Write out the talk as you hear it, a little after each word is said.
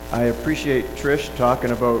I appreciate Trish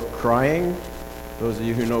talking about crying. Those of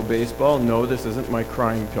you who know baseball know this isn't my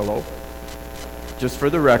crying pillow. Just for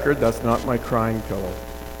the record, that's not my crying pillow.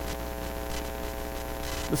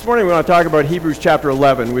 This morning we want to talk about Hebrews chapter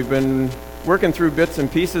 11. We've been working through bits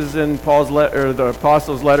and pieces in the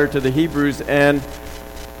Apostles' letter to the Hebrews, and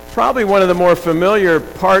probably one of the more familiar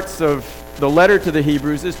parts of the letter to the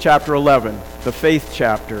Hebrews is chapter 11, the faith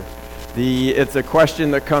chapter. It's a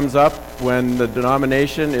question that comes up when the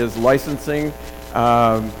denomination is licensing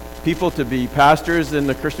people to be pastors in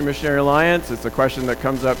the Christian Missionary Alliance. It's a question that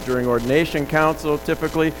comes up during ordination council,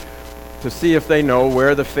 typically, to see if they know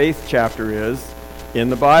where the faith chapter is in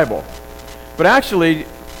the Bible. But actually,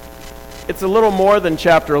 it's a little more than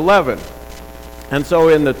chapter 11. And so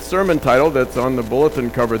in the sermon title that's on the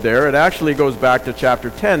bulletin cover there, it actually goes back to chapter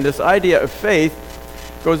 10. This idea of faith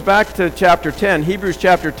goes back to chapter 10, Hebrews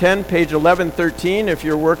chapter 10, page 1113. If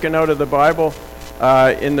you're working out of the Bible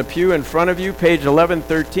in the pew in front of you, page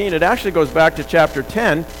 1113, it actually goes back to chapter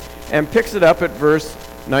 10 and picks it up at verse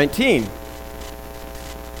 19.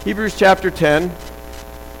 Hebrews chapter 10,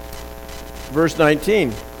 verse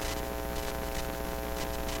 19.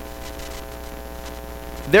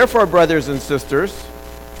 Therefore, brothers and sisters,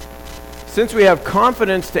 since we have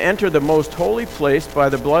confidence to enter the most holy place by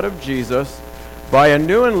the blood of Jesus, by a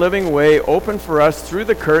new and living way open for us through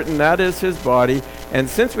the curtain, that is his body, and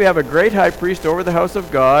since we have a great high priest over the house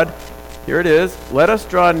of God, here it is, let us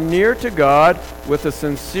draw near to God with a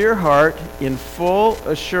sincere heart in full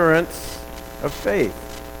assurance of faith,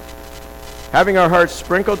 having our hearts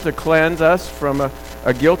sprinkled to cleanse us from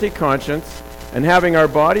a guilty conscience, and having our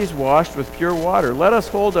bodies washed with pure water. Let us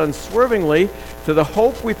hold unswervingly to the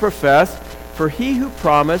hope we profess, for he who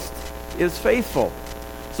promised is faithful.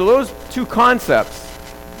 So those two concepts,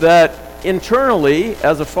 that internally,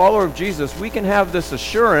 as a follower of Jesus, we can have this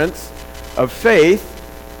assurance of faith,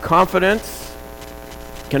 confidence,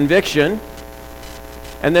 conviction,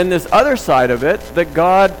 and then this other side of it, that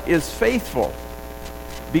God is faithful,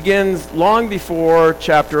 begins long before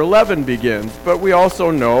chapter 11 begins. But we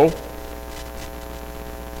also know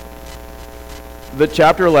that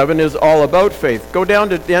chapter 11 is all about faith. Go down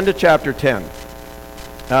to the end of chapter 10,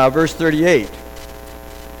 verse 38.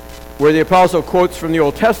 Where the apostle quotes from the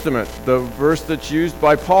Old Testament, the verse that's used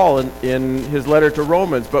by Paul in his letter to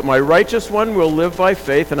Romans. But my righteous one will live by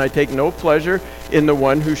faith, and I take no pleasure in the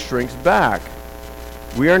one who shrinks back.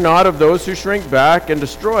 We are not of those who shrink back and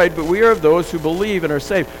destroyed, but we are of those who believe and are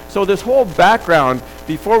saved. So this whole background,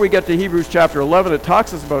 before we get to Hebrews chapter 11, it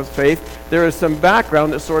talks us about faith. There is some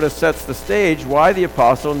background that sort of sets the stage why the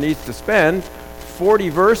apostle needs to spend 40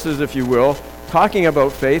 verses, if you will, talking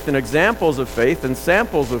about faith and examples of faith and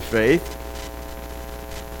samples of faith,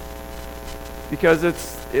 because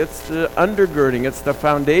it's the undergirding, it's the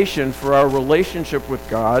foundation for our relationship with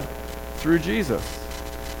God through Jesus.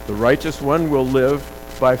 The righteous one will live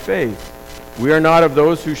by faith. We are not of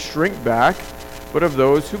those who shrink back, but of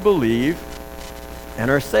those who believe and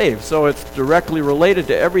are saved. So it's directly related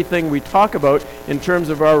to everything we talk about in terms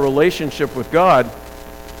of our relationship with God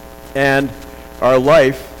and our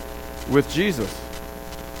life with Jesus.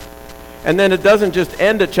 And then it doesn't just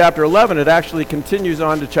end at chapter 11, it actually continues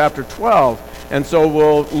on to chapter 12. And so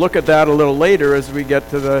we'll look at that a little later as we get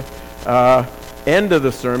to the end of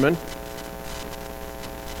the sermon.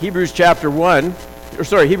 Hebrews chapter 11,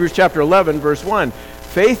 verse 1.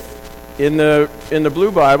 Faith in the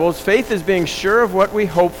blue Bibles, faith is being sure of what we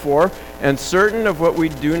hope for and certain of what we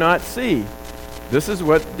do not see. This is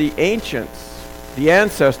what the ancients, the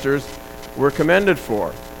ancestors, were commended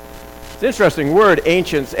for. It's an interesting word,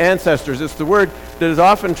 ancients, ancestors. It's the word that is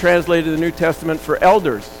often translated in the New Testament for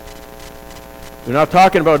elders. They're not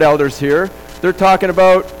talking about elders here. They're talking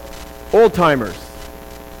about old-timers.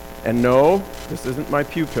 And no, this isn't my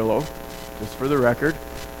pew pillow, just for the record.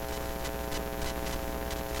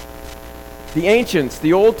 The ancients,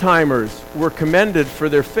 the old-timers, were commended for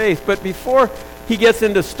their faith. But before he gets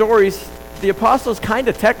into stories, the apostle's kind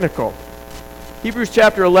of technical. Hebrews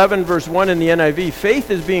chapter 11, verse 1 in the NIV, faith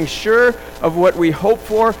is being sure of what we hope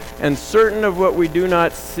for and certain of what we do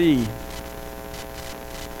not see.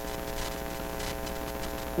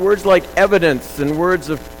 Words like evidence and words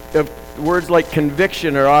like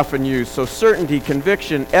conviction are often used. So certainty,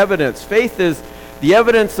 conviction, evidence. Faith is the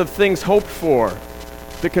evidence of things hoped for,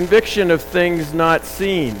 the conviction of things not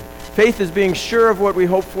seen. Faith is being sure of what we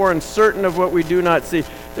hope for and certain of what we do not see.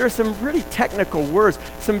 There are some really technical words,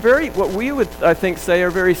 some very, what we would, I think, say are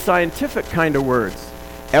very scientific kind of words.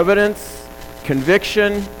 Evidence,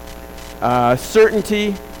 conviction,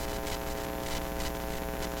 certainty.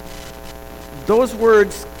 Those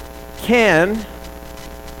words can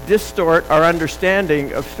distort our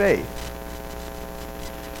understanding of faith.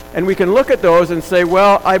 And we can look at those and say,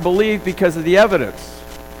 well, I believe because of the evidence.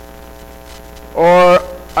 Or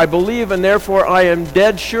I believe and therefore I am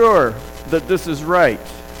dead sure that this is right,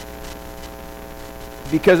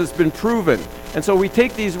 because it's been proven. And so we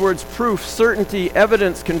take these words proof, certainty,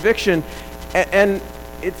 evidence, conviction, and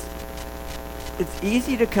it's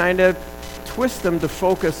easy to kind of twist them to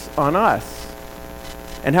focus on us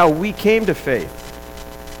and how we came to faith.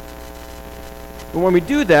 But when we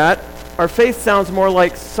do that, our faith sounds more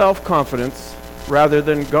like self-confidence rather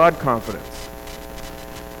than God-confidence.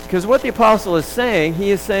 Because what the apostle is saying,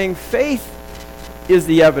 he is saying faith is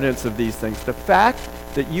the evidence of these things. The fact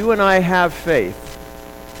that you and I have faith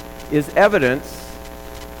is evidence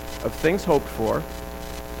of things hoped for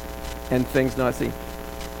and things not seen.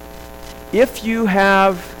 If you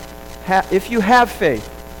have faith,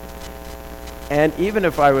 and even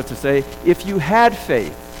if I was to say, if you had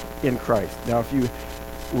faith in Christ. Now, if you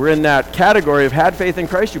were in that category of had faith in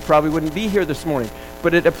Christ, you probably wouldn't be here this morning.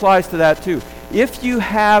 But it applies to that too. If you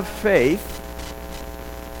have faith,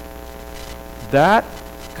 that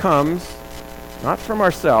comes not from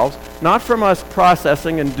ourselves, not from us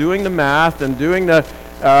processing and doing the math and doing the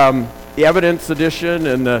evidence addition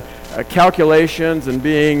and the calculations and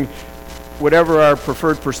being whatever our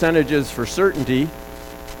preferred percentage is for certainty,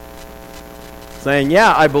 saying,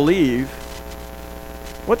 yeah, I believe.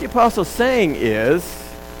 What the apostle's saying is,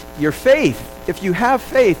 your faith, if you have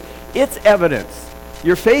faith, it's evidence.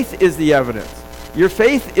 Your faith is the evidence. Your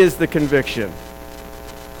faith is the conviction.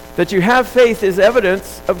 That you have faith is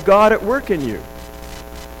evidence of God at work in you.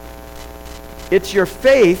 It's your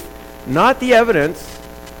faith, not the evidence,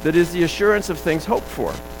 that is the assurance of things hoped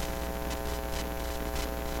for.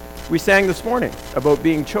 We sang this morning about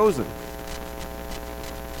being chosen,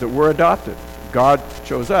 that we're adopted. God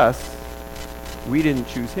chose us. We didn't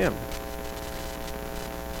choose him.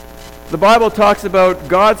 The Bible talks about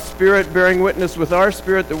God's Spirit bearing witness with our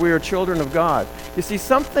spirit that we are children of God. You see,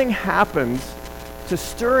 something happens to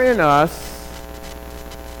stir us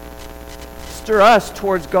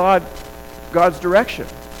towards God's direction.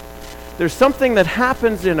 There's something that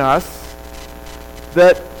happens in us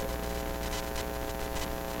that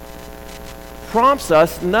prompts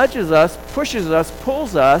us, nudges us, pushes us,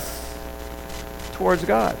 pulls us towards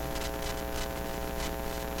God.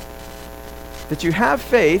 That you have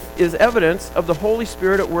faith is evidence of the Holy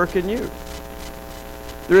Spirit at work in you.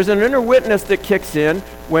 There is an inner witness that kicks in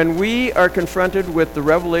when we are confronted with the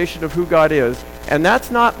revelation of who God is. And that's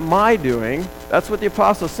not my doing. That's what the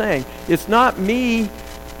apostle's saying. It's not me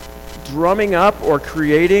drumming up or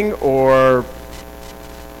creating or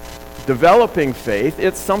developing faith.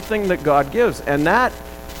 It's something that God gives. And that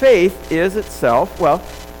faith is itself, well,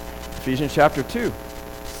 Ephesians chapter 2,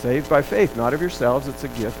 saved by faith, not of yourselves. It's a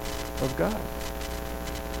gift of God.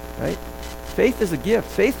 Right? Faith is a gift.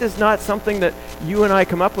 Faith is not something that you and I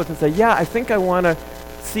come up with and say, yeah, I think I want to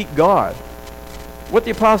seek God. What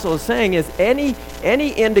the apostle is saying is any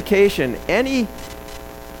indication, any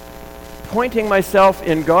pointing myself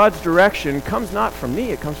in God's direction comes not from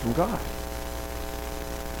me, it comes from God.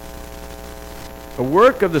 A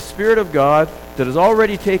work of the Spirit of God that has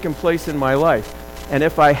already taken place in my life. And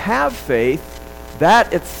if I have faith,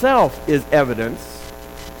 that itself is evidence.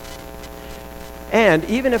 And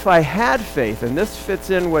even if I had faith, and this fits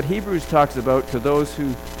in what Hebrews talks about to those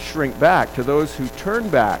who shrink back, to those who turn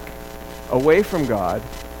back away from God,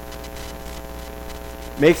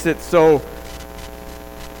 makes it so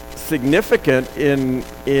significant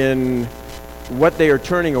in what they are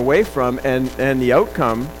turning away from and the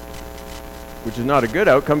outcome, which is not a good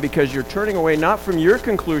outcome, because you're turning away not from your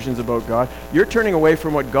conclusions about God, you're turning away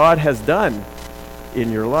from what God has done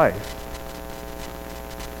in your life.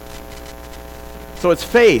 So it's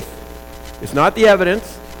faith. It's not the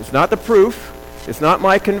evidence. It's not the proof. It's not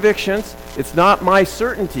my convictions. It's not my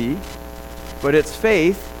certainty. But it's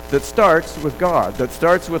faith that starts with God, that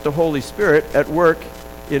starts with the Holy Spirit at work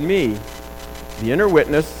in me. The inner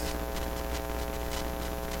witness,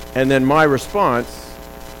 and then my response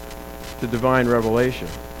to divine revelation.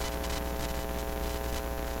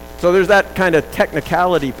 So there's that kind of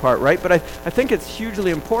technicality part, right? But I think it's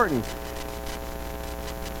hugely important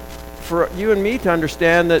for you and me to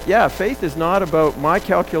understand that, yeah, faith is not about my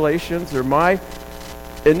calculations or my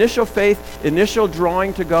initial faith, initial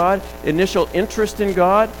drawing to God, initial interest in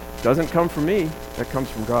God. Doesn't come from me, that comes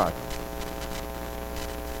from God.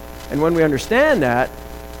 And when we understand that,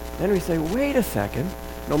 then we say, wait a second,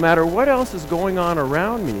 no matter what else is going on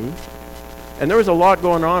around me, and there was a lot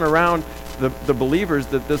going on around the believers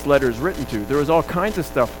that this letter is written to. There was all kinds of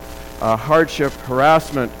stuff, hardship,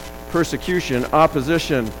 harassment, persecution,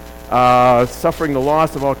 opposition, suffering the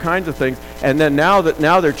loss of all kinds of things. And then now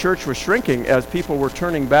their church was shrinking as people were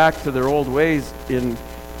turning back to their old ways in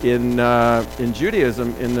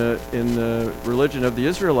Judaism, in the religion of the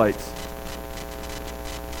Israelites.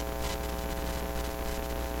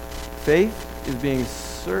 Faith is being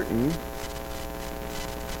certain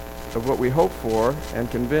of what we hope for and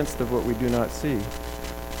convinced of what we do not see.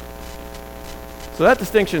 So that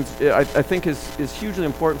distinction, I think, is hugely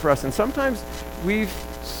important for us. And sometimes we've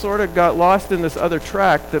sort of got lost in this other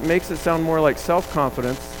track that makes it sound more like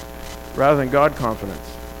self-confidence rather than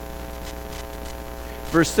God-confidence.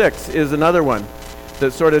 Verse 6 is another one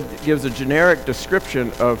that sort of gives a generic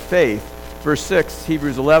description of faith. Verse 6,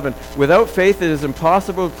 Hebrews 11, without faith it is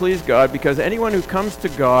impossible to please God, because anyone who comes to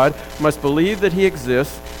God must believe that he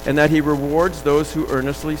exists and that he rewards those who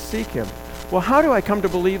earnestly seek him. Well, how do I come to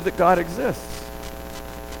believe that God exists?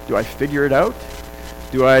 Do I figure it out?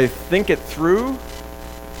 Do I think it through?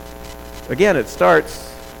 Again, it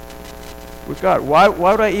starts with God. Why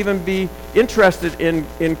would I even be interested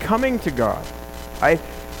in coming to God?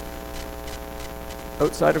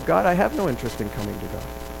 Outside of God, I have no interest in coming to God.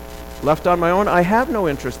 Left on my own, I have no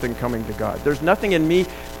interest in coming to God. There's nothing in me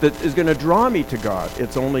that is going to draw me to God.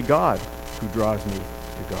 It's only God who draws me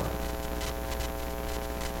to God.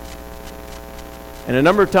 And a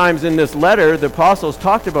number of times in this letter, the apostles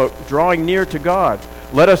talked about drawing near to God.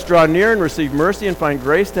 Let us draw near and receive mercy and find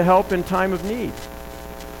grace to help in time of need.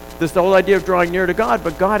 This is the whole idea of drawing near to God,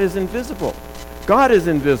 but God is invisible. God is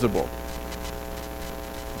invisible.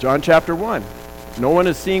 John chapter 1. No one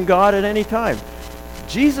has seen God at any time.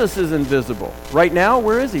 Jesus is invisible. Right now,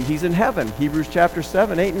 where is he? He's in heaven. Hebrews chapter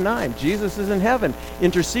 7, 8, and 9. Jesus is in heaven,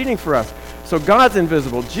 interceding for us. So God's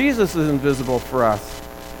invisible. Jesus is invisible for us.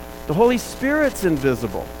 The Holy Spirit's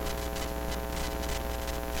invisible.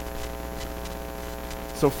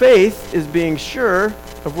 So faith is being sure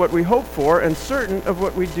of what we hope for and certain of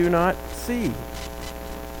what we do not see.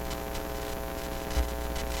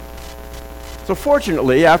 So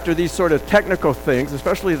fortunately, after these sort of technical things,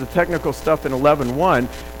 especially the technical stuff in 11:1,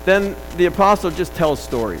 then the apostle just tells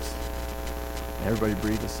stories. Everybody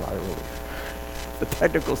breathes a sigh of relief. The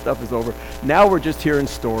technical stuff is over. Now we're just hearing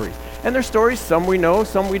stories. And they're stories, some we know,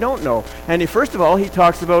 some we don't know. And first of all, he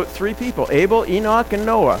talks about three people, Abel, Enoch, and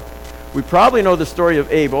Noah. We probably know the story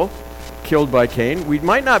of Abel, killed by Cain. We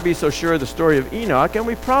might not be so sure of the story of Enoch, and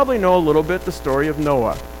we probably know a little bit the story of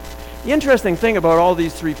Noah. The interesting thing about all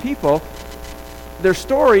these three people, their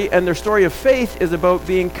story and their story of faith is about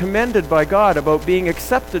being commended by God, about being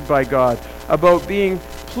accepted by God, about being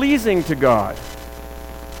pleasing to God.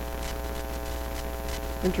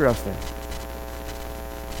 Interesting.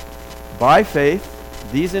 By faith,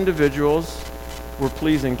 these individuals were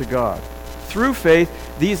pleasing to God. Through faith,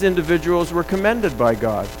 these individuals were commended by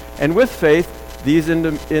God. And with faith, these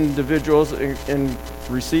individuals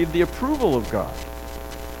received the approval of God.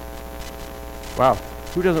 Wow.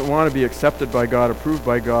 Who doesn't want to be accepted by God, approved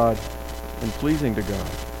by God, and pleasing to God?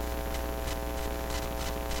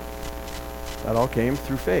 That all came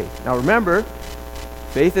through faith. Now remember,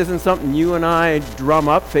 faith isn't something you and I drum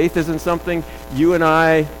up. Faith isn't something you and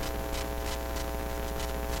I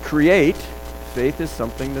create. Faith is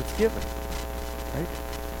something that's given. Right?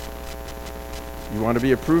 You want to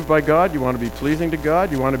be approved by God? You want to be pleasing to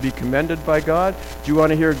God? You want to be commended by God? Do you want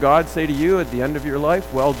to hear God say to you at the end of your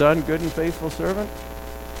life, well done, good and faithful servant?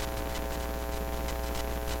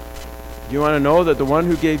 Do you want to know that the one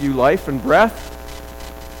who gave you life and breath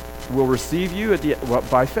will receive you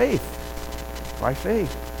by faith? By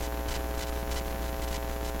faith.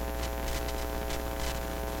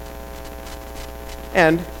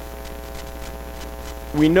 And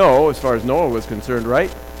we know, as far as Noah was concerned, right?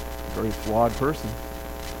 Very flawed person.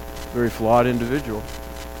 Very flawed individual.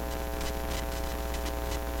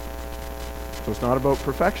 So it's not about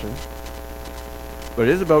perfection, but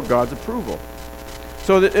it is about God's approval.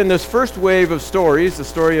 So that in this first wave of stories, the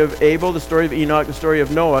story of Abel, the story of Enoch, the story of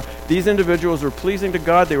Noah, these individuals were pleasing to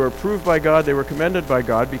God, they were approved by God, they were commended by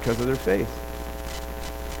God because of their faith.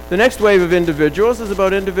 The next wave of individuals is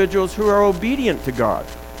about individuals who are obedient to God.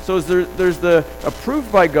 So there's the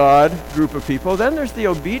approved by God group of people, then there's the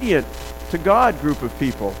obedient to God group of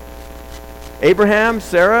people. Abraham,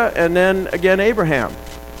 Sarah, and then again Abraham.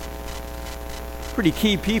 Pretty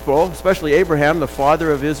key people, especially Abraham, the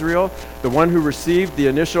father of Israel, the one who received the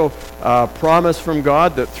initial promise from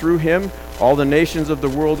God that through him all the nations of the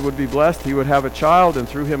world would be blessed. He would have a child, and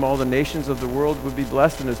through him all the nations of the world would be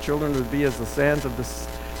blessed, and his children would be as the sands of the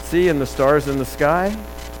sea and the stars in the sky.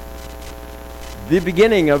 The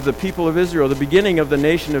beginning of the people of Israel, the beginning of the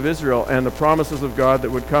nation of Israel, and the promises of God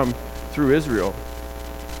that would come through Israel.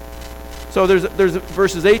 So there's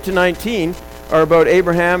verses 8 to 19 are about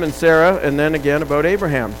Abraham and Sarah, and then again about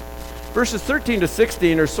Abraham. Verses 13 to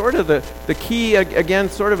 16 are sort of the key, again,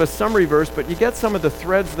 sort of a summary verse, but you get some of the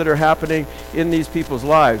threads that are happening in these people's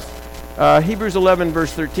lives. Hebrews 11,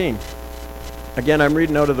 verse 13. Again, I'm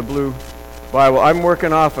reading out of the blue Bible. I'm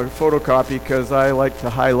working off a photocopy because I like to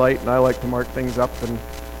highlight and I like to mark things up, and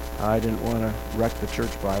I didn't want to wreck the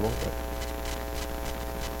church Bible, but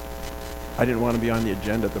I didn't want to be on the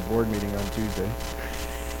agenda at the board meeting on Tuesday.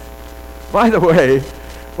 By the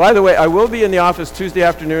way, I will be in the office Tuesday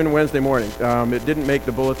afternoon and Wednesday morning. It didn't make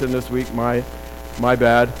the bulletin this week, my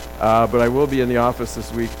bad, but I will be in the office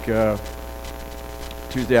this week,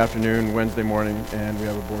 Tuesday afternoon, Wednesday morning, and we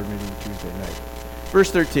have a board meeting Tuesday night.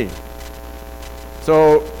 Verse 13.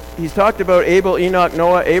 So he's talked about Abel, Enoch,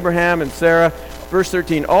 Noah, Abraham, and Sarah. Verse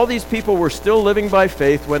 13, all these people were still living by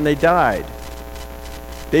faith when they died.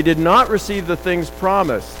 They did not receive the things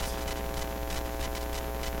promised.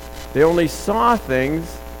 They only saw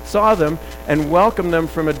them, and welcomed them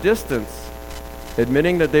from a distance,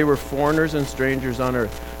 admitting that they were foreigners and strangers on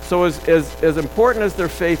earth. So as important as their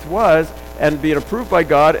faith was, and being approved by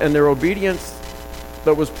God, and their obedience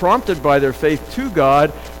that was prompted by their faith to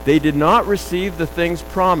God, they did not receive the things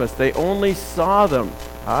promised. They only saw them.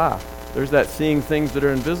 There's that seeing things that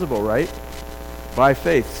are invisible, right? By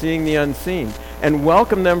faith, seeing the unseen. And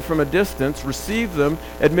welcome them from a distance, receive them,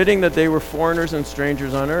 admitting that they were foreigners and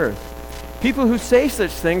strangers on earth. People who say such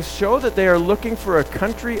things show that they are looking for a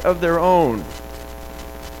country of their own.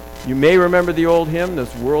 You may remember the old hymn,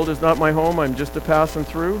 "This world is not my home, I'm just a passing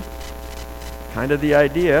through." Kind of the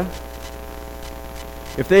idea.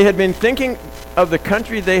 If they had been thinking of the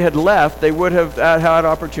country they had left, they would have had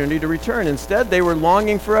opportunity to return. Instead, they were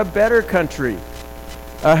longing for a better country,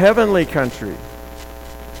 a heavenly country.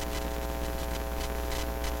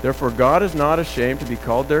 Therefore, God is not ashamed to be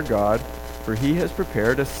called their God, for he has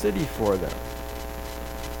prepared a city for them.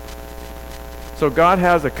 So God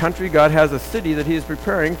has a country, God has a city that he is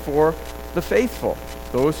preparing for the faithful,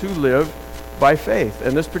 those who live by faith.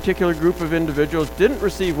 And this particular group of individuals didn't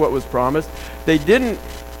receive what was promised. They didn't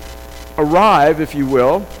arrive, if you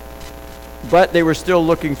will, but they were still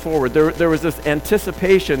looking forward. There was this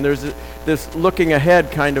anticipation, there's this looking ahead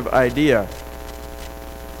kind of idea.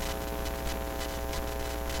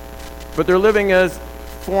 But they're living as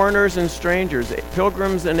foreigners and strangers,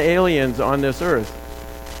 pilgrims and aliens on this earth.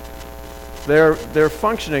 They're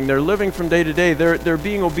functioning, they're living from day to day, they're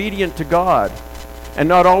being obedient to God, and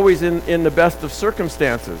not always in the best of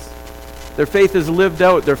circumstances. Their faith is lived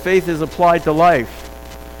out, their faith is applied to life.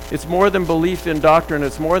 It's more than belief in doctrine,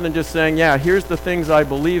 it's more than just saying, yeah, here's the things I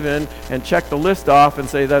believe in, and check the list off and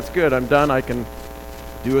say, that's good, I'm done, I can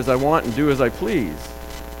do as I want and do as I please.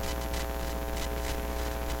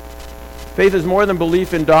 Faith is more than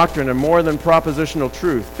belief in doctrine and more than propositional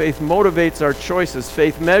truth. Faith motivates our choices.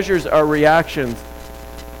 Faith measures our reactions.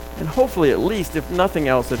 And hopefully, at least, if nothing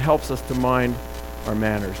else, it helps us to mind our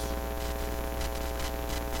manners.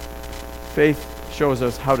 Faith shows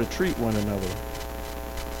us how to treat one another.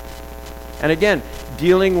 And again,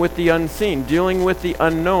 dealing with the unseen, dealing with the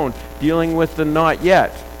unknown, dealing with the not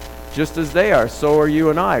yet. Just as they are, so are you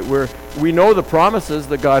and I. We know the promises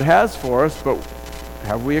that God has for us, but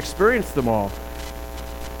have we experienced them all?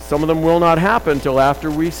 Some of them will not happen until after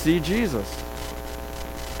we see Jesus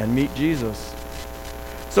and meet Jesus.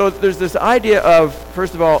 So there's this idea of,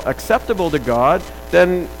 first of all, acceptable to God.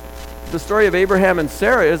 Then the story of Abraham and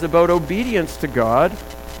Sarah is about obedience to God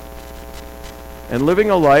and living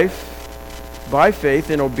a life by faith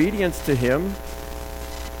in obedience to him.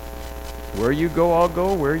 Where you go, I'll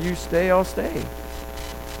go. Where you stay, I'll stay.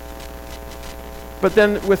 But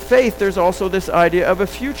then with faith, there's also this idea of a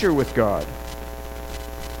future with God.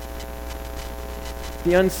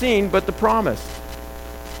 The unseen, but the promised.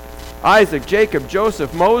 Isaac, Jacob,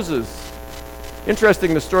 Joseph, Moses.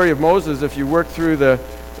 Interesting, the story of Moses, if you work through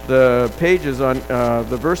the pages on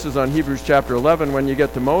the verses on Hebrews chapter 11, when you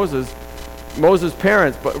get to Moses'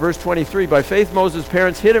 parents, verse 23, by faith Moses'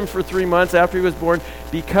 parents hid him for 3 months after he was born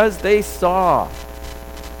because they saw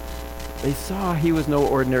he was no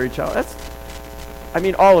ordinary child.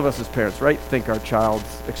 All of us as parents, right, think our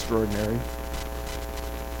child's extraordinary.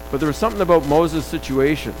 But there was something about Moses'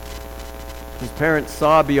 situation. His parents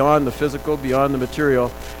saw beyond the physical, beyond the material,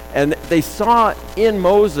 and they saw in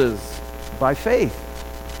Moses by faith.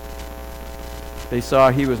 They saw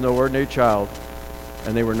he was no ordinary child,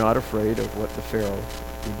 and they were not afraid of what the Pharaoh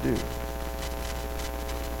would do.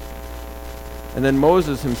 And then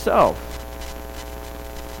Moses himself,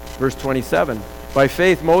 verse 27, by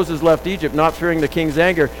faith Moses left Egypt, not fearing the king's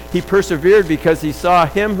anger. He persevered because he saw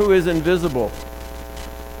him who is invisible.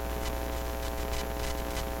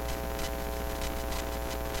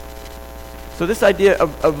 So this idea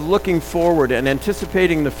of looking forward and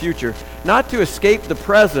anticipating the future, not to escape the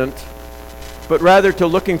present, but rather to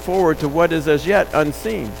looking forward to what is as yet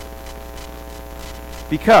unseen.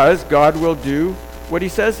 Because God will do what he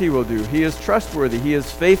says he will do. He is trustworthy. He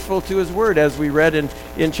is faithful to his word, as we read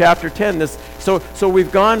in chapter 10. So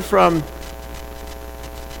we've gone from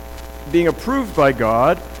being approved by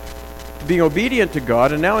God, to being obedient to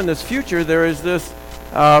God, and now in this future there is this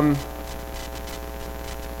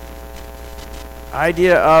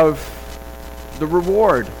idea of the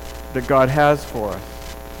reward that God has for us.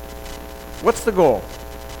 What's the goal?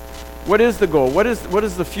 What is the goal? What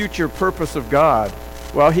is the future purpose of God?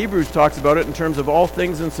 Well, Hebrews talks about it in terms of all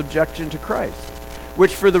things in subjection to Christ,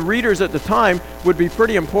 which for the readers at the time would be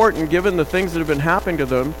pretty important given the things that have been happening to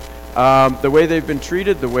them, the way they've been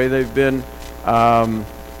treated, the way they've been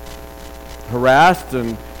harassed,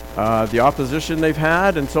 and the opposition they've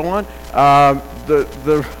had, and so on.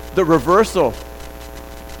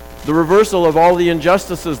 The reversal of all the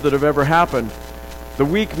injustices that have ever happened. The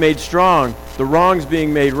weak made strong, the wrongs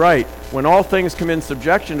being made right. When all things come in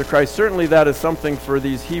subjection to Christ, certainly that is something for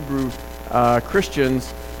these Hebrew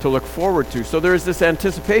Christians to look forward to. So there is this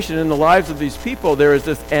anticipation in the lives of these people. There is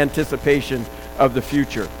this anticipation of the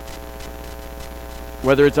future.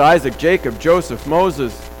 Whether it's Isaac, Jacob, Joseph,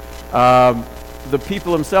 Moses, the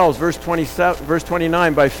people themselves. Verse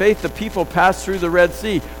 29, by faith the people passed through the Red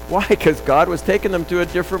Sea. Why? Because God was taking them to a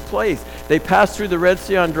different place. They passed through the Red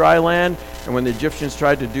Sea on dry land, and when the Egyptians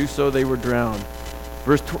tried to do so, they were drowned.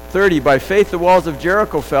 Verse 30, by faith the walls of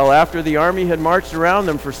Jericho fell after the army had marched around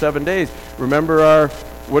them for 7 days. Remember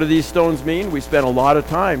what do these stones mean? We spent a lot of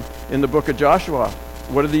time in the book of Joshua.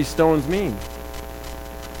 What do these stones mean?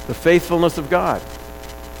 The faithfulness of God.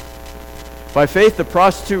 By faith the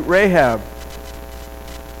prostitute Rahab.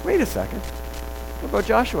 Wait a second. What about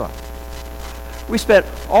Joshua? We spent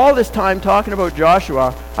all this time talking about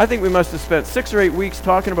Joshua. I think we must have spent 6 or 8 weeks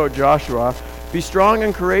talking about Joshua. Be strong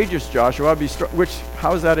and courageous, Joshua.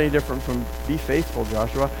 How is that any different from be faithful,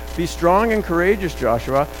 Joshua? Be strong and courageous,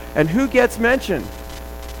 Joshua. And who gets mentioned?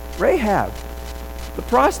 Rahab, the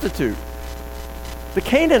prostitute, the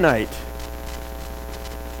Canaanite.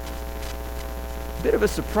 Bit of a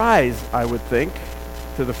surprise, I would think,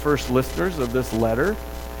 to the first listeners of this letter,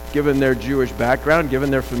 given their Jewish background,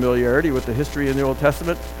 given their familiarity with the history in the Old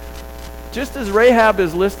Testament. Just as Rahab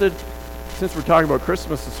is listed, since we're talking about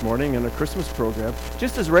Christmas this morning and a Christmas program,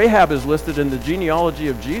 just as Rahab is listed in the genealogy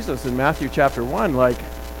of Jesus in Matthew chapter 1, like,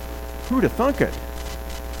 who'd have thunk it?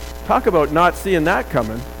 Talk about not seeing that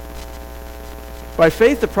coming. By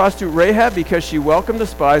faith, the prostitute Rahab, because she welcomed the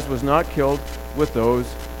spies, was not killed with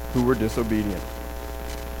those who were disobedient.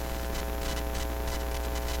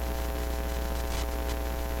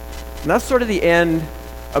 And that's sort of the end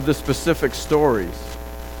of the specific stories.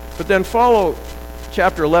 But then follow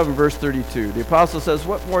chapter 11, verse 32. The apostle says,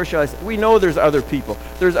 what more shall I say? We know there's other people.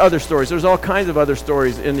 There's other stories. There's all kinds of other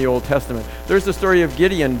stories in the Old Testament. There's the story of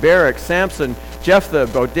Gideon, Barak, Samson, Jephthah,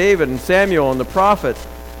 about David and Samuel and the prophets.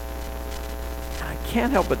 I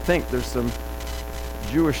can't help but think there's some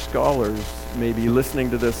Jewish scholars maybe listening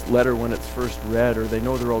to this letter when it's first read, or they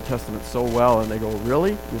know their Old Testament so well, and they go,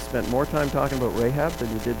 really? You spent more time talking about Rahab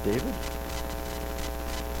than you did David?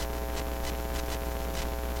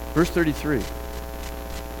 Verse 33.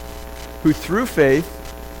 Who through faith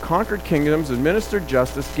conquered kingdoms, administered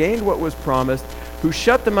justice, gained what was promised, who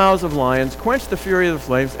shut the mouths of lions, quenched the fury of the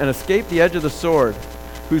flames, and escaped the edge of the sword,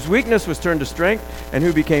 whose weakness was turned to strength, and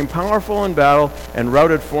who became powerful in battle and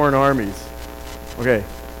routed foreign armies. Okay,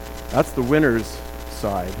 that's the winner's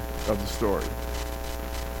side of the story.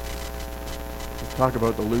 Let's talk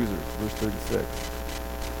about the losers, verse 36.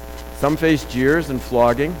 Some faced jeers and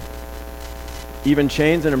flogging, even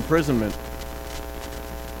chains and imprisonment.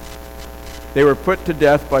 They were put to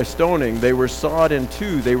death by stoning. They were sawed in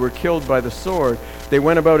two. They were killed by the sword. They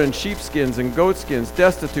went about in sheepskins and goatskins,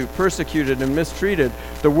 destitute, persecuted, and mistreated.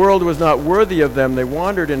 The world was not worthy of them. They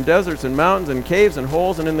wandered in deserts and mountains and caves and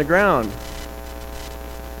holes and in the ground.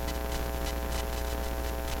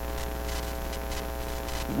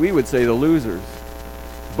 We would say the losers.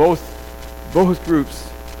 Both groups,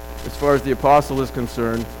 as far as the apostle is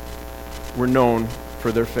concerned, were known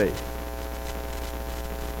for their faith.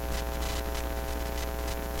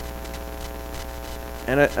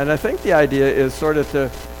 And I think the idea is sort of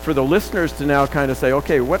for the listeners to now kind of say,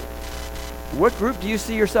 okay, what group do you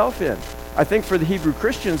see yourself in? I think for the Hebrew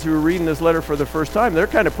Christians who are reading this letter for the first time, they're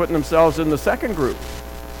kind of putting themselves in the second group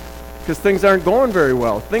because things aren't going very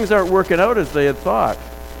well. Things aren't working out as they had thought.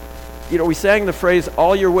 You know, we sang the phrase,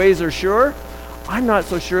 all your ways are sure. I'm not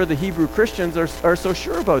so sure the Hebrew Christians are so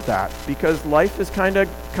sure about that because life is kind of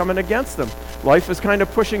coming against them. life is kind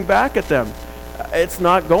of pushing back at them. It's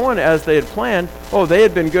not going as they had planned. Oh, they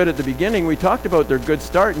had been good at the beginning. We talked about their good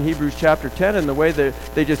start in Hebrews chapter 10 and the way that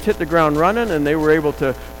they just hit the ground running and they were able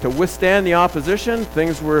to withstand the opposition.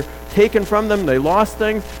 Things were taken from them. They lost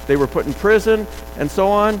things. They were put in prison and so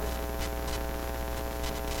on.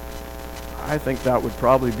 I think that would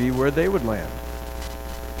probably be where they would land.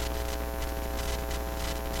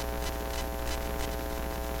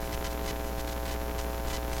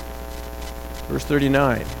 Verse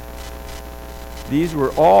 39. These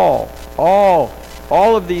were all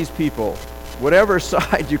of these people, whatever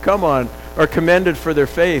side you come on, are commended for their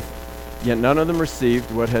faith, yet none of them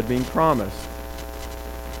received what had been promised.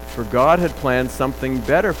 For God had planned something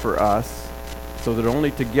better for us, so that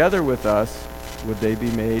only together with us would they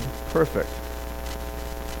be made perfect.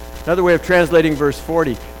 Another way of translating verse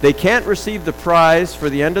 40, they can't receive the prize for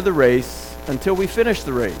the end of the race until we finish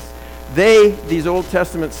the race. They, these Old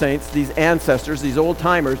Testament saints, these ancestors, these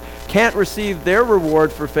old-timers, can't receive their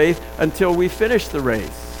reward for faith until we finish the race.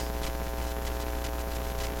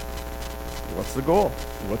 What's the goal?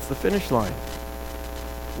 What's the finish line?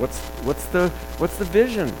 What's the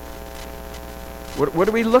vision? What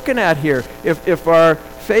are we looking at here? If our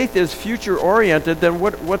faith is future-oriented, then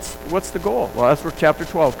what's the goal? Well, that's where chapter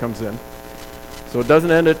 12 comes in. So it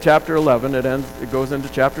doesn't end at chapter 11. It goes into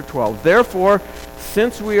chapter 12. Therefore,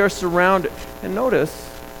 since we are surrounded, and notice,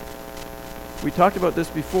 we talked about this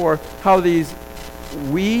before, how these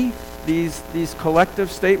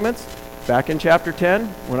collective statements, back in chapter 10,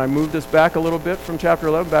 when I moved this back a little bit from chapter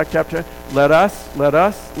 11, back to chapter 10, let us,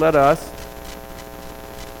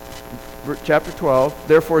 chapter 12,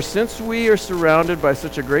 therefore, since we are surrounded by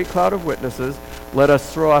such a great cloud of witnesses, let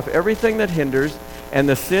us throw off everything that hinders and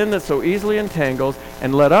the sin that so easily entangles,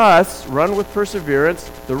 and let us run with perseverance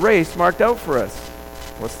the race marked out for us.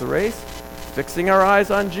 What's the race? Fixing our eyes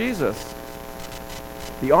on Jesus.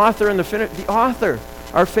 The author and the author.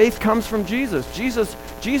 Our faith comes from Jesus.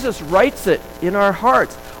 Jesus writes it in our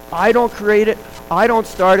hearts. I don't create it. I don't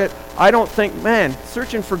start it. I don't think, man,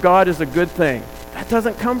 searching for God is a good thing. That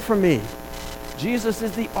doesn't come from me. Jesus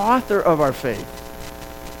is the author of our faith.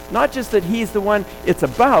 Not just that he's the one it's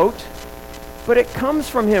about, but it comes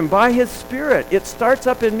from him by his Spirit. It starts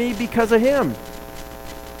up in me because of him.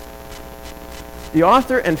 The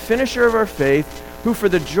author and finisher of our faith, who for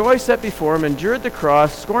the joy set before him endured the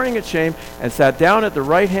cross, scorning its shame, and sat down at the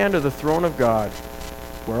right hand of the throne of God,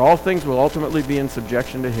 where all things will ultimately be in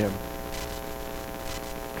subjection to him.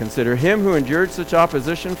 Consider him who endured such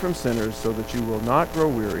opposition from sinners, so that you will not grow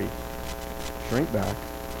weary, shrink back,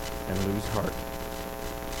 and lose heart.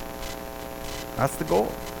 That's the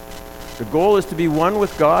goal. The goal is to be one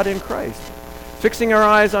with God in Christ. Fixing our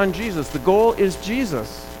eyes on Jesus. The goal is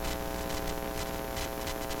Jesus.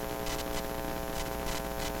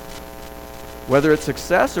 Whether it's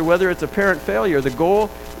success or whether it's apparent failure, the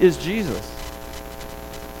goal is Jesus.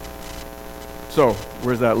 So,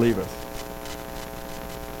 where does that leave us?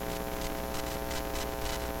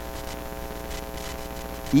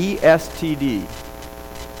 ESTD.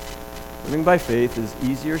 Living by faith is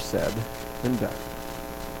easier said than done.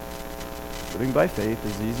 Living by faith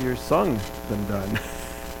is easier sung than done.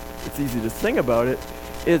 It's easy to sing about it.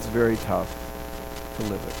 It's very tough to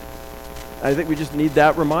live it. I think we just need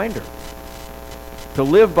that reminder. To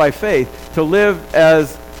live by faith, to live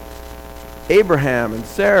as Abraham and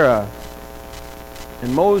Sarah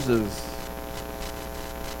and Moses,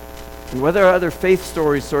 and whether other faith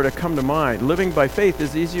stories sort of come to mind, living by faith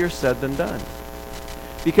is easier said than done.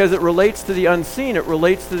 Because it relates to the unseen, it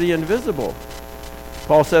relates to the invisible.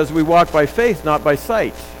 Paul says we walk by faith, not by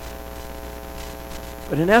sight.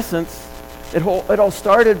 But in essence, it all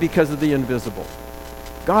started because of the invisible.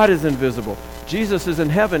 God is invisible. Jesus is in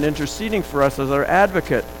heaven interceding for us as our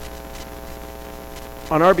advocate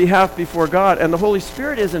on our behalf before God. And the Holy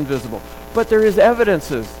Spirit is invisible. But there is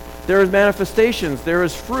evidences. There is manifestations. There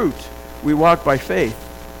is fruit. We walk by faith,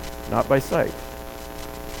 not by sight.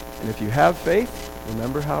 And if you have faith,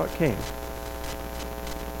 remember how it came.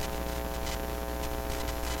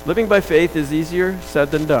 Living by faith is easier said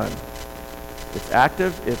than done. It's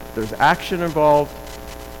active. There's action involved.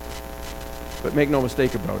 But make no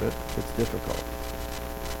mistake about it, it's difficult.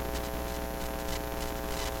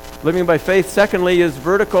 Living by faith, secondly, is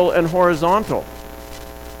vertical and horizontal.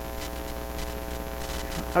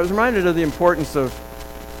 I was reminded of the importance of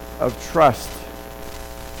trust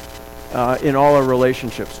in all our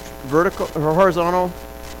relationships. Vertical or horizontal?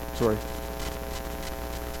 Sorry.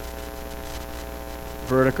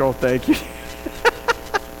 Vertical, thank you.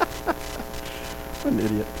 I'm an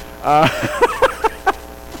idiot.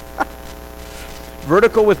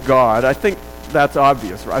 Vertical with God. I think that's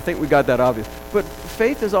obvious. I think we got that obvious. But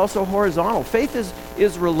faith is also horizontal. Faith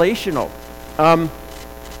is relational.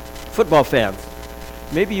 Football fans,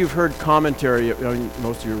 maybe you've heard commentary.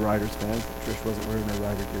 Most of you are Riders fans. Trish wasn't wearing her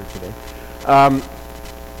Rider gear today.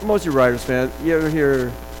 Most of you Riders fans, you ever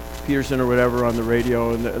hear Peterson or whatever on the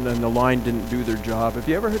radio, and then the line didn't do their job? Have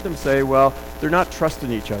you ever heard them say, well, they're not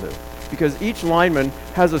trusting each other? Because each lineman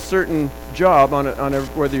has a certain job on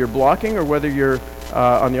whether you're blocking or whether you're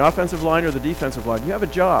on the offensive line or the defensive line. You have a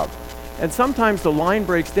job. And sometimes the line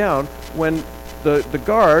breaks down when the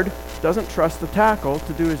guard doesn't trust the tackle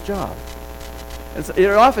to do his job. And so you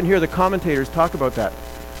often hear the commentators talk about that.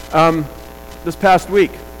 This past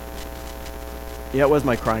week, it was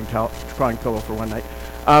my crying pillow for one night.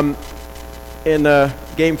 In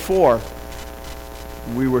game 4,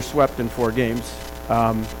 we were swept in 4 games.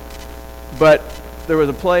 But there was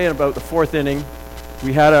a play in about the 4th inning.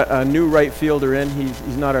 We had a new right fielder in.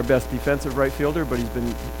 He's not our best defensive right fielder, but he's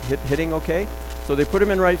been hitting okay. So they put him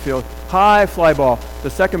in right field. High fly ball. The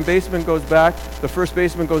second baseman goes back. The first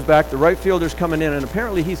baseman goes back. The right fielder's coming in, and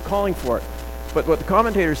apparently he's calling for it. But what the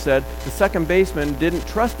commentator said, the second baseman didn't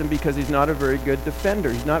trust him because he's not a very good defender.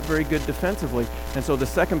 He's not very good defensively. And so the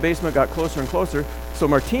second baseman got closer and closer. So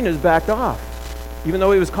Martinez backed off, even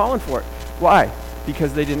though he was calling for it. Why?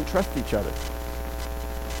 Because they didn't trust each other.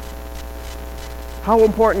 How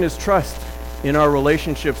important is trust in our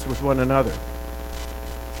relationships with one another?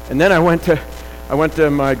 And then I went to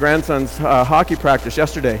my grandson's hockey practice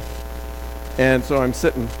yesterday. And so I'm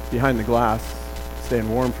sitting behind the glass, staying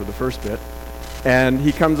warm for the first bit. And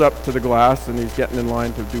he comes up to the glass, and he's getting in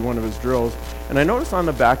line to do one of his drills. And I notice on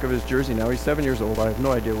the back of his jersey now, he's 7 years old. I have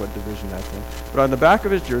no idea what division that's in. But on the back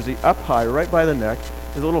of his jersey, up high, right by the neck,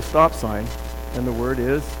 is a little stop sign. And the word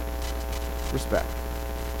is respect.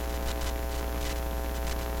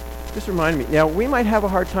 Just remind me. Now, we might have a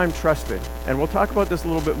hard time trusting. And we'll talk about this a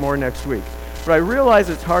little bit more next week. But I realize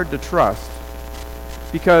it's hard to trust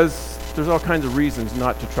because there's all kinds of reasons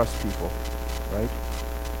not to trust people, right?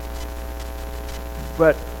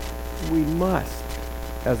 But we must,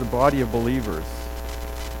 as a body of believers,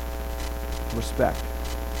 respect.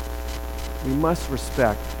 We must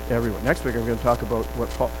respect everyone. Next week I'm going to talk about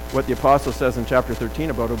what the apostle says in chapter 13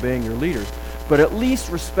 about obeying your leaders. But at least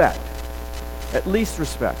respect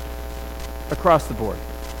across the board.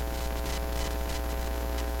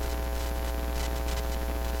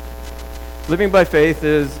 Living by faith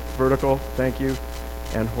is vertical, thank you,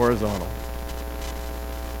 and horizontal.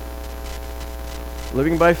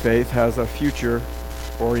 Living by faith has a future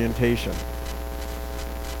orientation.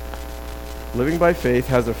 Living by faith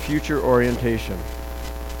has a future orientation.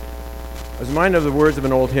 I was reminded of the words of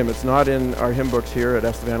an old hymn. It's not in our hymn books here at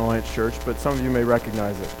Estevan Alliance Church, but some of you may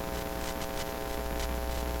recognize it.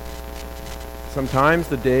 Sometimes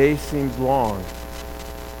the day seems long,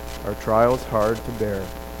 our trials hard to bear.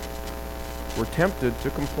 We're tempted to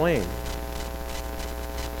complain,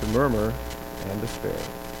 to murmur and despair.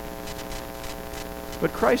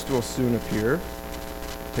 But Christ will soon appear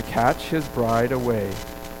to catch his bride away,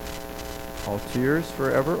 all tears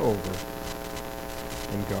forever over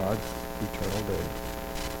in God's eternal day.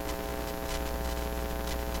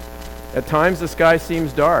 At times the sky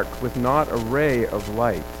seems dark with not a ray of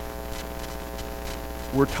light.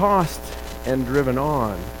 We're tossed and driven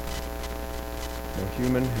on, no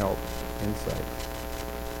human help in sight.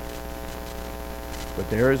 But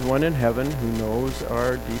there is one in heaven who knows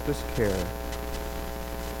our deepest care.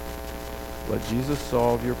 Let Jesus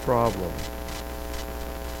solve your problem.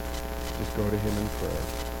 Just go to him in prayer.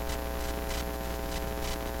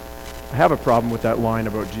 I have a problem with that line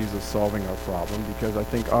about Jesus solving our problem because I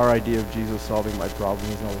think our idea of Jesus solving my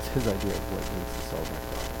problem is always his idea of what needs to solve my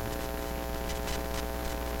problem.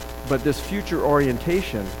 But this future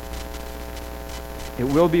orientation, it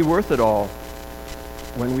will be worth it all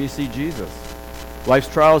when we see Jesus. Life's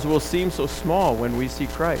trials will seem so small when we see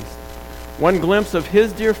Christ. One glimpse of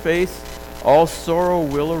his dear face, all sorrow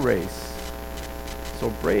will erase. So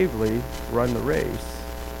bravely run the race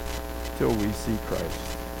till we see Christ.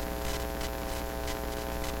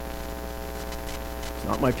 It's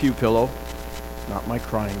not my pew pillow, not my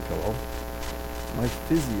crying pillow, my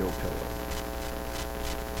physio pillow.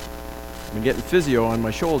 I've been getting physio on my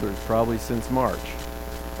shoulders probably since March.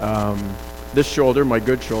 This shoulder, my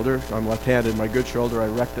good shoulder, I'm left-handed, my good shoulder, I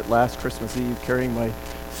wrecked it last Christmas Eve carrying my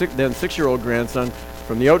then 6-year-old grandson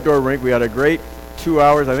from the outdoor rink. We had a great 2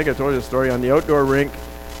 hours, I think I told you the story, on the outdoor rink,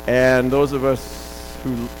 and those of us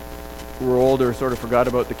who were older sort of forgot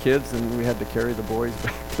about the kids, and we had to carry the boys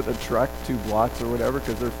back to the truck 2 blocks or whatever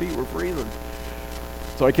because their feet were freezing.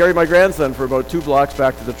 So I carried my grandson for about 2 blocks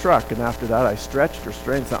back to the truck, and after that I stretched or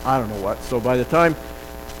strained, I don't know what. So by the time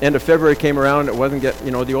end of February came around, it wasn't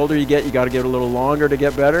the older you get, you got to give it a little longer to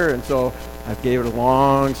get better, and so I gave it a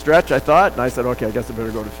long stretch, I thought, and I said, okay, I guess I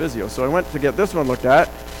better go to physio. So I went to get this one looked at,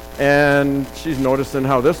 and she's noticing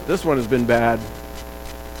how this one has been bad.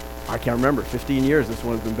 I can't remember, 15 years this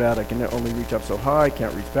one has been bad. I can only reach up so high,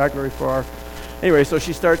 can't reach back very far. Anyway, so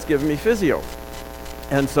she starts giving me physio.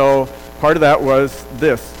 And so part of that was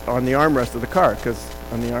this on the armrest of the car, because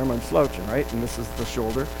on the arm I'm slouching, right? And this is the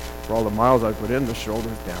shoulder. For all the miles I put in, the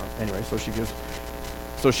shoulder's down. Anyway,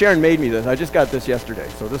 so Sharon made me this. I just got this yesterday,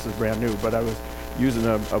 so this is brand new, but I was using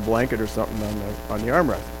a blanket or something on the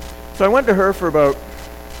armrest. So I went to her for about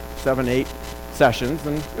 7, 8 sessions,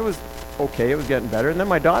 and it was okay, it was getting better. And then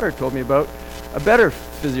my daughter told me about a better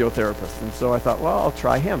physiotherapist, and so I thought, well, I'll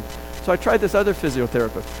try him. So I tried this other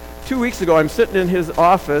physiotherapist. 2 weeks ago, I'm sitting in his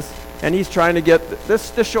office, and he's trying to get,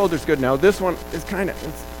 this shoulder's good now. This one is I don't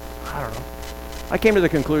know. I came to the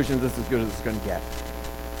conclusion this is as good as it's going to get.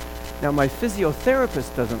 Now, my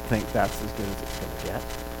physiotherapist doesn't think that's as good as it's going to get.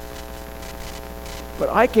 But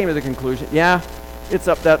I came to the conclusion, yeah, it's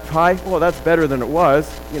up that high. Well, that's better than it was,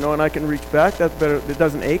 and I can reach back. That's better. It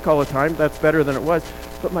doesn't ache all the time. That's better than it was.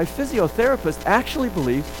 But my physiotherapist actually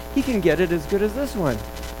believes he can get it as good as this one.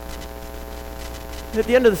 And at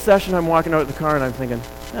the end of the session, I'm walking out of the car and I'm thinking,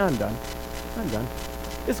 I'm done.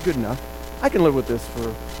 It's good enough. I can live with this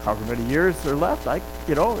for however many years are left.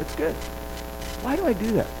 It's good. Why do I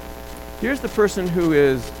do that? Here's the person who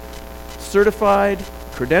is certified,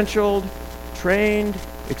 credentialed, trained,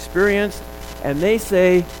 experienced, and they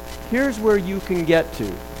say, here's where you can get to.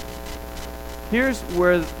 Here's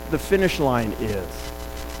where the finish line is.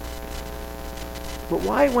 But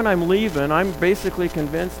why, when I'm leaving, I'm basically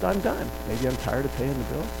convinced I'm done? Maybe I'm tired of paying the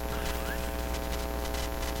bills.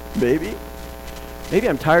 Maybe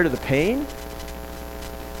I'm tired of the pain.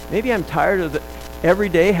 Maybe I'm tired of every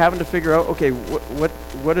day having to figure out, okay,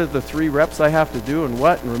 what are the 3 reps I have to do and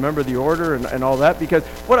remember the order and all that. Because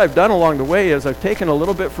what I've done along the way is I've taken a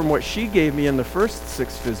little bit from what she gave me in the first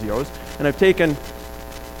 6 physios, and I've taken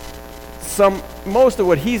most of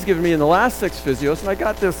what he's given me in the last 6 physios, and I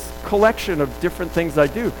got this collection of different things I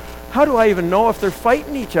do. How do I even know if they're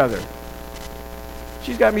fighting each other?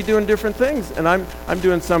 She's got me doing different things, and I'm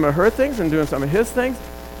doing some of her things and doing some of his things.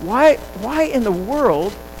 Why in the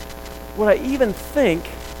world would I even think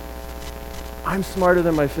I'm smarter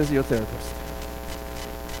than my physiotherapist?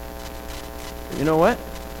 You know what?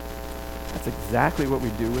 That's exactly what we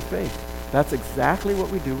do with faith. That's exactly what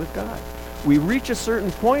we do with God. We reach a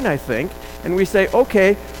certain point, I think, and we say,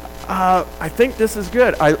 okay, I think this is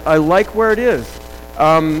good. I like where it is.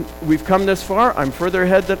 We've come this far. I'm further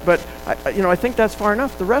ahead, but I think that's far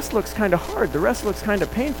enough. The rest looks kind of hard. The rest looks kind of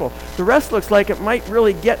painful. The rest looks like it might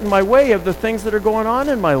really get in my way of the things that are going on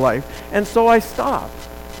in my life. And so I stop.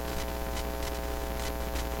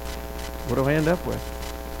 What do I end up with?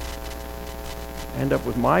 I end up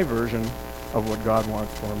with my version of what God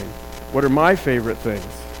wants for me. What are my favorite things?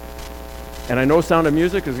 And I know Sound of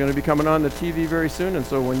Music is going to be coming on the TV very soon, and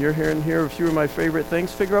so when you're hearing a few of my favorite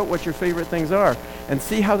things, figure out what your favorite things are and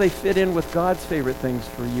see how they fit in with God's favorite things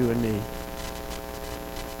for you and me.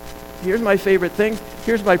 Here's my favorite things.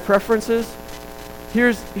 Here's my preferences.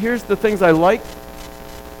 Here's the things I like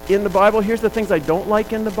in the Bible. Here's the things I don't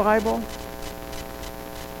like in the Bible.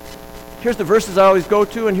 Here's the verses I always go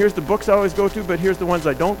to, and here's the books I always go to, but here's the ones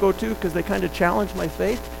I don't go to because they kind of challenge my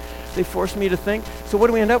faith. They force me to think. So what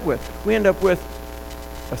do we end up with? We end up with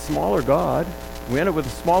a smaller God. We end up with a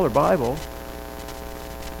smaller Bible.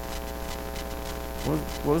 What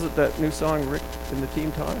was it that new song Rick and the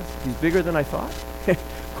team taught us? He's bigger than I thought.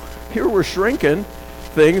 Here we're shrinking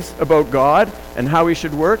things about God and how he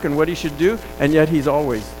should work and what he should do, and yet he's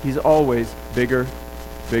always bigger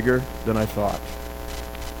than I thought.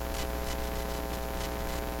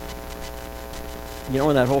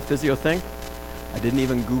 In that whole physio thing, I didn't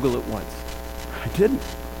even Google it once. I didn't.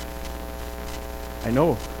 I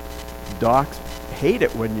know docs hate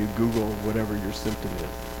it when you Google whatever your symptom is.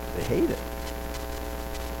 They hate it.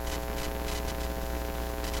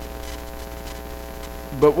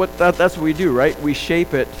 But that's what we do, right? We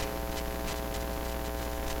shape it.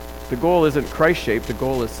 The goal isn't Christ-shaped, the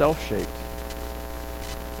goal is self-shaped.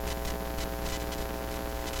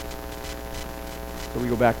 So we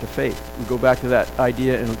go back to faith. We go back to that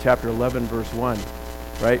idea in chapter 11, verse 1,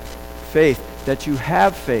 right? Faith, that you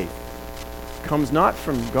have faith, comes not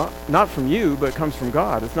from God, not from you, but it comes from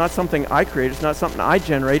God. It's not something I create. It's not something I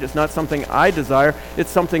generate. It's not something I desire. It's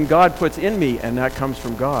something God puts in me, and that comes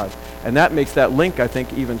from God. And that makes that link, I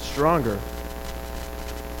think, even stronger.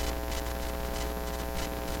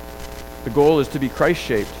 The goal is to be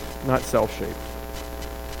Christ-shaped, not self-shaped.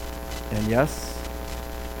 And yes,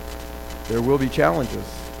 there will be challenges.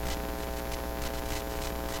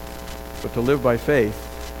 But to live by faith,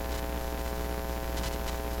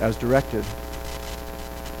 as directed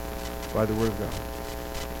by the Word of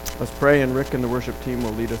God. Let's pray, and Rick and the worship team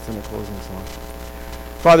will lead us in a closing song.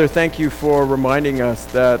 Father, thank you for reminding us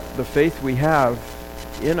that the faith we have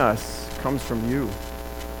in us comes from you.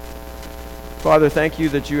 Father, thank you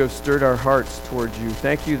that you have stirred our hearts towards you.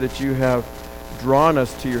 Thank you that you have drawn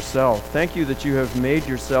us to yourself. Thank you that you have made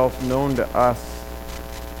yourself known to us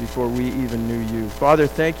before we even knew you. Father,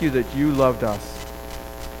 thank you that you loved us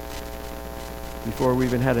before we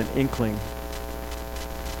even had an inkling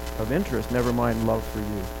of interest, never mind love for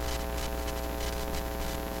you.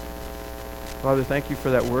 Father, thank you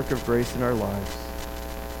for that work of grace in our lives.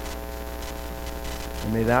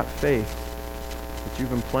 And may that faith that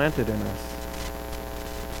you've implanted in us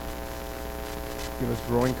give us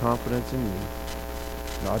growing confidence in you,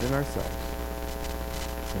 not in ourselves.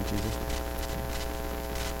 In Jesus' name.